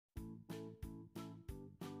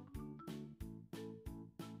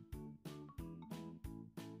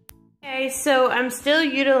Okay, so I'm still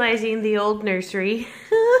utilizing the old nursery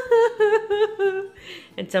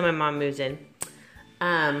until my mom moves in.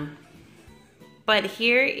 But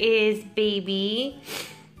here is baby,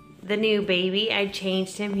 the new baby. I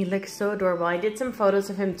changed him. He looks so adorable. I did some photos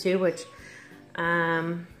of him too, which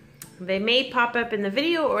they may pop up in the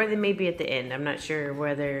video or they may be at the end. I'm not sure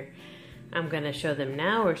whether I'm gonna show them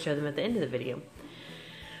now or show them at the end of the video.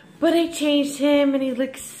 But I changed him and he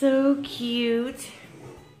looks so cute.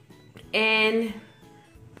 And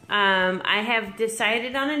I have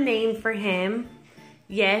decided on a name for him.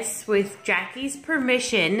 Yes, with Jackie's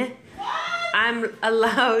permission, I'm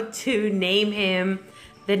allowed to name him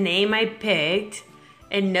the name I picked.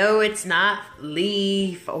 And no, it's not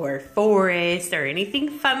Leaf or Forest or anything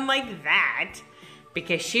fun like that,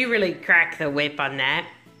 because she really cracked the whip on that.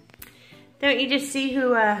 Don't you just see who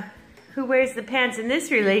wears the pants in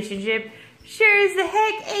this relationship? Sure as the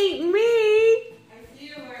heck ain't me. I see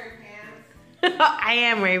you wearing pants. I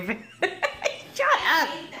am wearing pants. Shut up.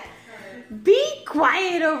 Be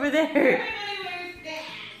quiet over there. Everybody wears pants.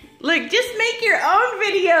 Look, just make your own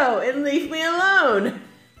video and leave me alone.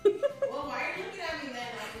 Well, why are you looking at me then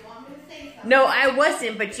like you want me to say something? No, I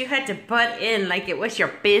wasn't, but you had to butt in like it was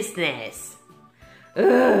your business. Ugh.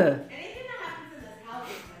 Anything that happens in this house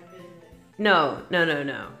is my business.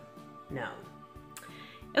 No.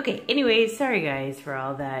 Okay, anyways, sorry guys for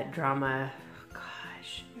all that drama. Oh,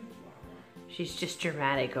 gosh. She's just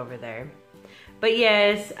dramatic over there. But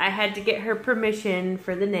yes, I had to get her permission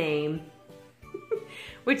for the name.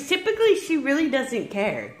 Which typically she really doesn't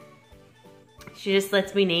care. She just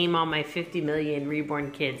lets me name all my 50 million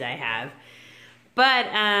reborn kids I have.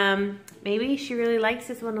 But maybe she really likes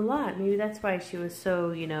this one a lot. Maybe that's why she was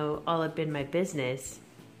so, you know, all up in my business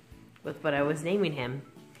with what I was naming him.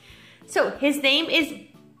 So his name is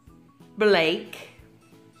Blake.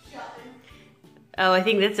 Shelton. Oh, I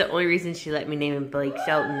think that's the only reason she let me name him Blake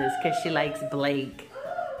Shelton is because she likes Blake.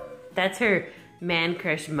 That's her man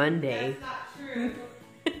crush Monday. That's not true.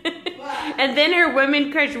 And then her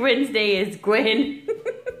women crush Wednesday is Gwen. Nah, she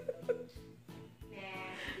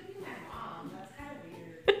could be my mom. That's kind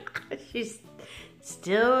of weird. She's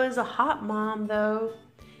still is a hot mom though.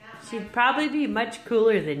 She'd probably be much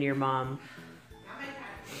cooler than your mom. Not my time.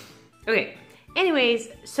 Okay. Anyways,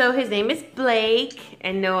 so his name is Blake,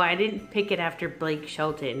 and no, I didn't pick it after Blake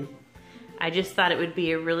Shelton. I just thought it would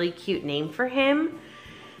be a really cute name for him.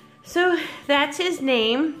 So that's his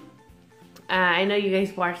name. I know you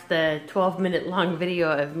guys watched the 12-minute long video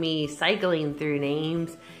of me cycling through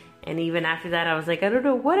names, and even after that I was like, I don't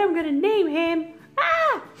know what I'm gonna name him.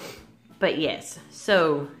 Ah! But yes,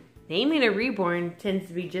 so naming a reborn tends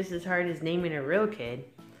to be just as hard as naming a real kid.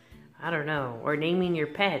 I don't know, or naming your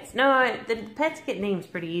pets. No, the pets get names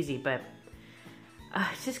pretty easy, but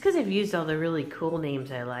it's just because I've used all the really cool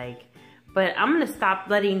names I like. But I'm going to stop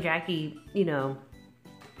letting Jackie, you know,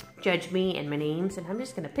 judge me and my names, and I'm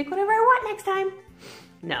just going to pick whatever I want next time.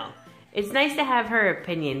 No, it's nice to have her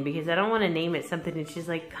opinion, because I don't want to name it something and she's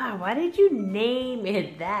like, God, why did you name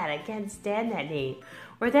it that? I can't stand that name.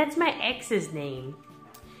 Or that's my ex's name.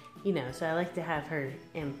 You know, so I like to have her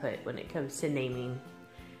input when it comes to naming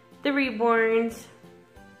the reborns.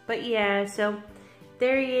 But yeah, so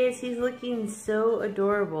there he is. He's looking so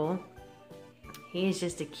adorable. He is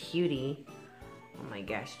just a cutie. Oh my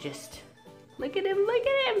gosh, just look at him, look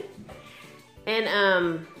at him.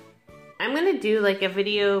 And I'm gonna do like a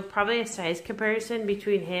video, probably a size comparison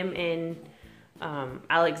between him and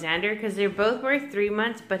Alexander, because they're both worth 3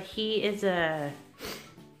 months, but he's a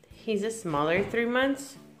smaller 3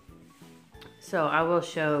 months. So I will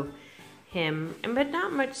show him, but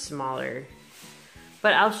not much smaller.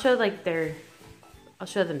 But I'll show I'll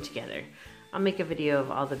show them together. I'll make a video of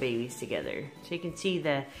all the babies together, so you can see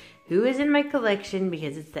who is in my collection,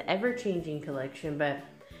 because it's the ever-changing collection. But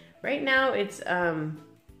right now it's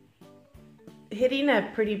hitting a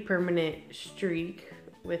pretty permanent streak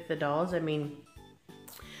with the dolls. I mean,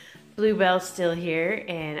 Bluebell's still here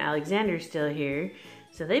and Alexander's still here.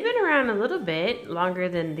 So they've been around a little bit longer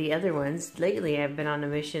than the other ones. Lately, I've been on a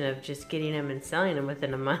mission of just getting them and selling them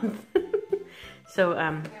within a month. So,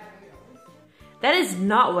 that is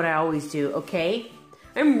not what I always do, okay?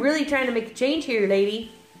 I'm really trying to make a change here,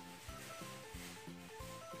 lady.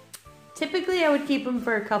 Typically, I would keep them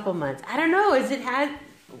for a couple months. I don't know,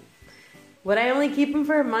 would I only keep them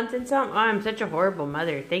for a month and something? Oh, I'm such a horrible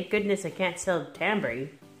mother. Thank goodness I can't sell Tambry.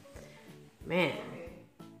 Man.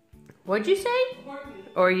 What'd you say?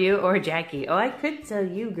 Or you or Jackie. Oh, I could sell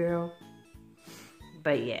you, girl.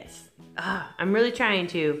 But yes. I'm really trying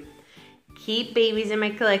to keep babies in my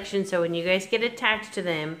collection, so when you guys get attached to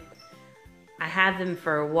them, I have them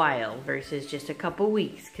for a while versus just a couple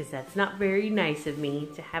weeks, because that's not very nice of me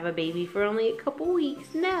to have a baby for only a couple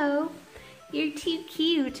weeks. No, you're too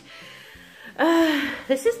cute.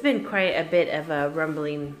 This has been quite a bit of a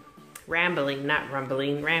rambling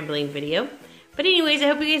video. But anyways, I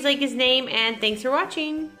hope you guys like his name, and thanks for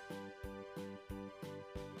watching.